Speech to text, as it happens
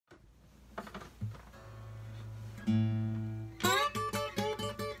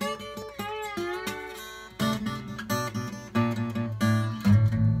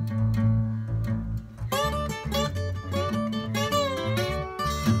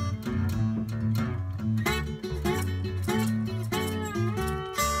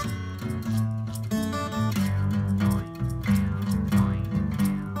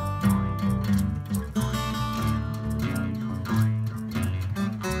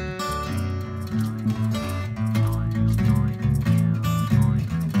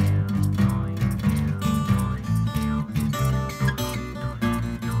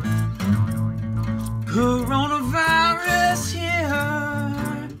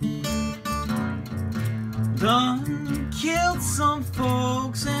done killed some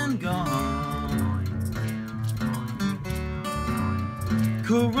folks and gone.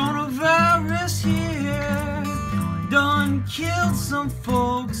 Coronavirus here done killed some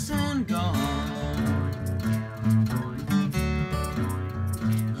folks and gone.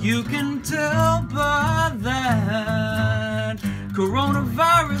 You can tell by that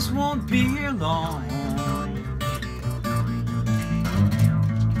coronavirus won't be here long.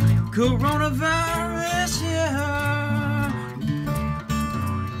 Coronavirus, yeah,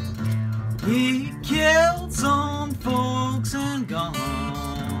 he killed some folks and gone.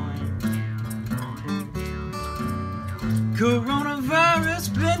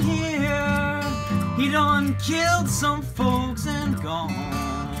 Coronavirus been here, he done killed some folks and gone.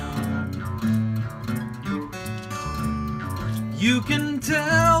 You can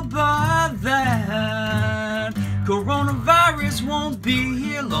tell by that coronavirus won't be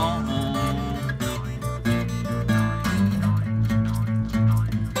here long.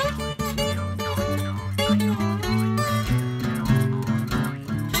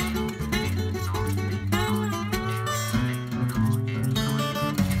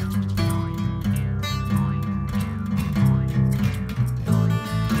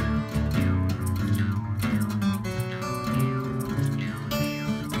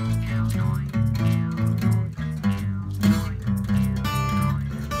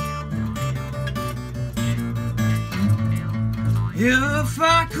 If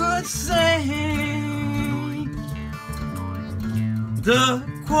I could say the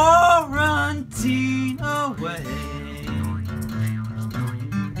quarantine away,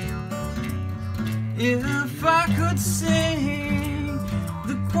 if I could sing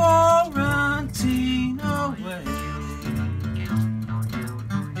the quarantine away,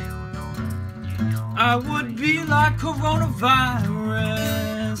 I would be like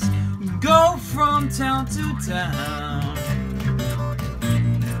coronavirus, go from town to town.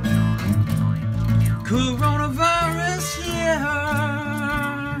 Coronavirus here,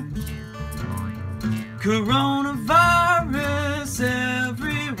 coronavirus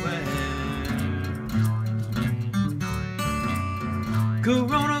everywhere.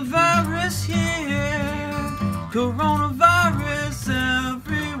 Coronavirus here, coronavirus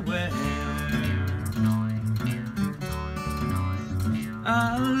everywhere.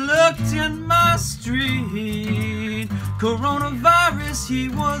 I looked in my street, coronavirus, he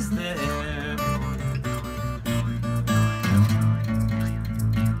was there.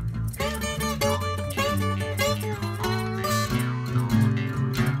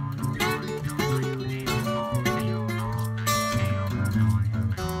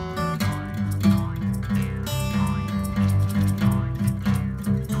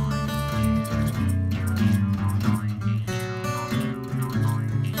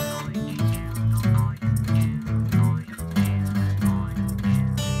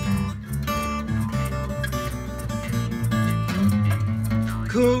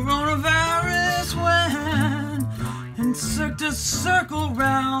 Coronavirus went and circled a circle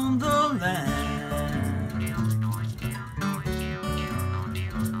round the land.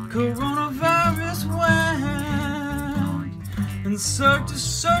 Coronavirus went and circled a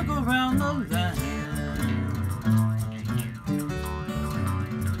circle round the land.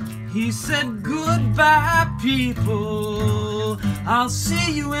 He said, goodbye people, I'll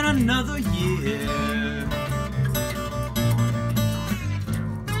see you in another year.